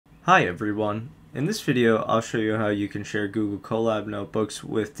Hi everyone. In this video, I'll show you how you can share Google Colab notebooks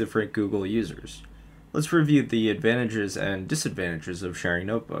with different Google users. Let's review the advantages and disadvantages of sharing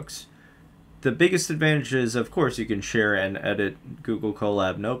notebooks. The biggest advantage is, of course, you can share and edit Google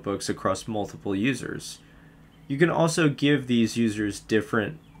Colab notebooks across multiple users. You can also give these users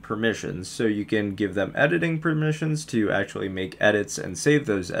different permissions, so you can give them editing permissions to actually make edits and save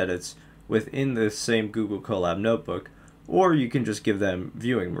those edits within the same Google Colab notebook, or you can just give them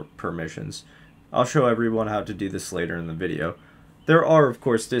viewing permissions. I'll show everyone how to do this later in the video. There are, of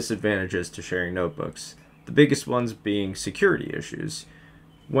course, disadvantages to sharing notebooks, the biggest ones being security issues.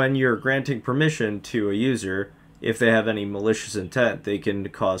 When you're granting permission to a user, if they have any malicious intent, they can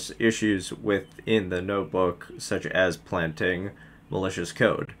cause issues within the notebook, such as planting malicious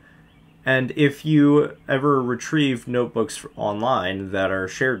code. And if you ever retrieve notebooks online that are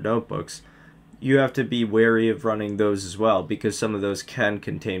shared notebooks, you have to be wary of running those as well, because some of those can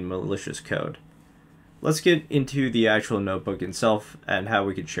contain malicious code. Let's get into the actual notebook itself and how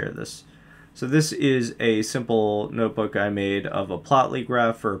we can share this. So this is a simple notebook I made of a plotly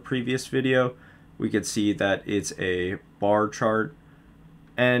graph for a previous video. We can see that it's a bar chart,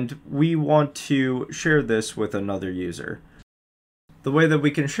 and we want to share this with another user. The way that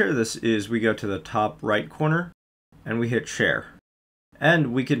we can share this is we go to the top right corner and we hit share.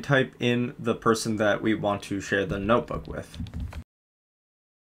 And we can type in the person that we want to share the notebook with.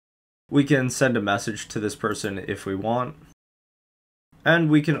 We can send a message to this person if we want.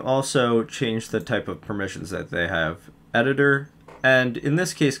 And we can also change the type of permissions that they have. Editor, and in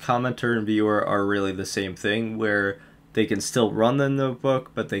this case commenter and viewer are really the same thing, where they can still run the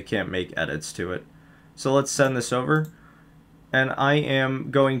notebook but they can't make edits to it. So let's send this over, and I am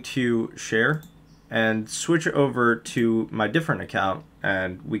going to share and switch over to my different account,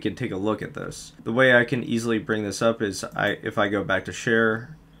 and we can take a look at this. The way I can easily bring this up is if I go back to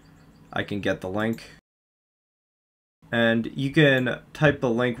share, I can get the link. And you can type the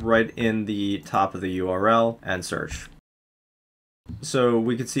link right in the top of the URL and search. So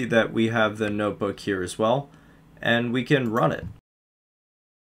we can see that we have the notebook here as well, and we can run it.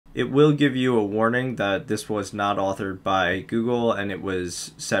 It will give you a warning that this was not authored by Google and it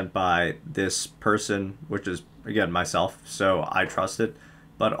was sent by this person, which is, again, myself, so I trust it.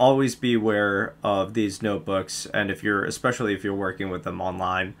 But always be aware of these notebooks, and especially if you're working with them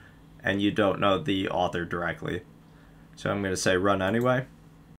online and you don't know the author directly. So I'm going to say run anyway.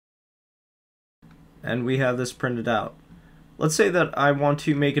 And we have this printed out. Let's say that I want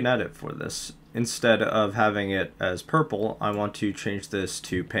to make an edit for this. Instead of having it as purple, I want to change this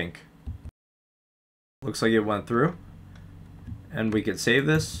to pink. Looks like it went through. And we can save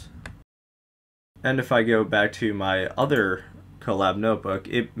this. And if I go back to my other Colab notebook,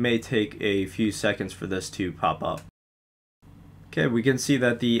 it may take a few seconds for this to pop up. Okay, we can see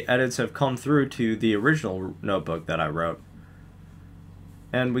that the edits have come through to the original notebook that I wrote.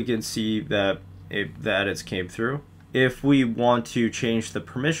 And we can see that the edits came through. If we want to change the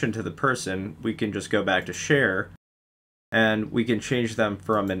permission to the person, we can just go back to share, and we can change them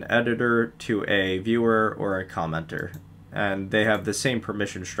from an editor to a viewer or a commenter. And they have the same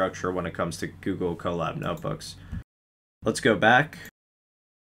permission structure when it comes to Google Colab notebooks. Let's go back,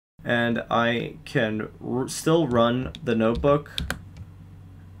 and I can still run the notebook,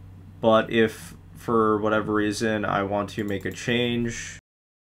 but if for whatever reason I want to make a change,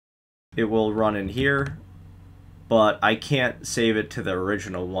 it will run in here. But I can't save it to the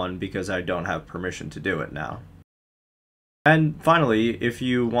original one because I don't have permission to do it now. And finally, if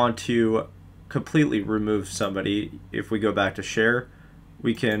you want to completely remove somebody, if we go back to share,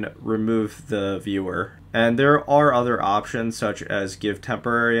 we can remove the viewer. And there are other options such as give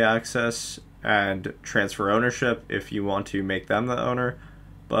temporary access and transfer ownership if you want to make them the owner.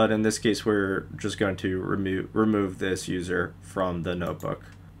 But in this case, we're just going to remove this user from the notebook.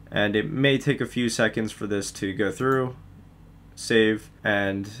 And it may take a few seconds for this to go through, save,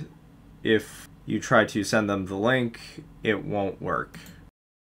 and if you try to send them the link, it won't work.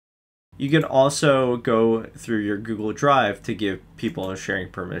 You can also go through your Google Drive to give people sharing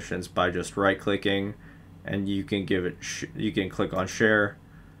permissions by just right-clicking, and you can click on share,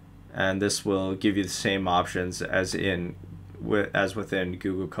 and this will give you the same options as within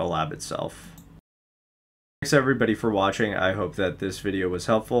Google Colab itself. Thanks everybody for watching. I hope that this video was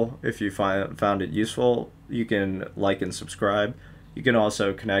helpful. If you found it useful, you can like and subscribe. You can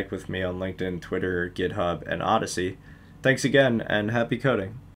also connect with me on LinkedIn, Twitter, GitHub, and Odyssey. Thanks again, and happy coding.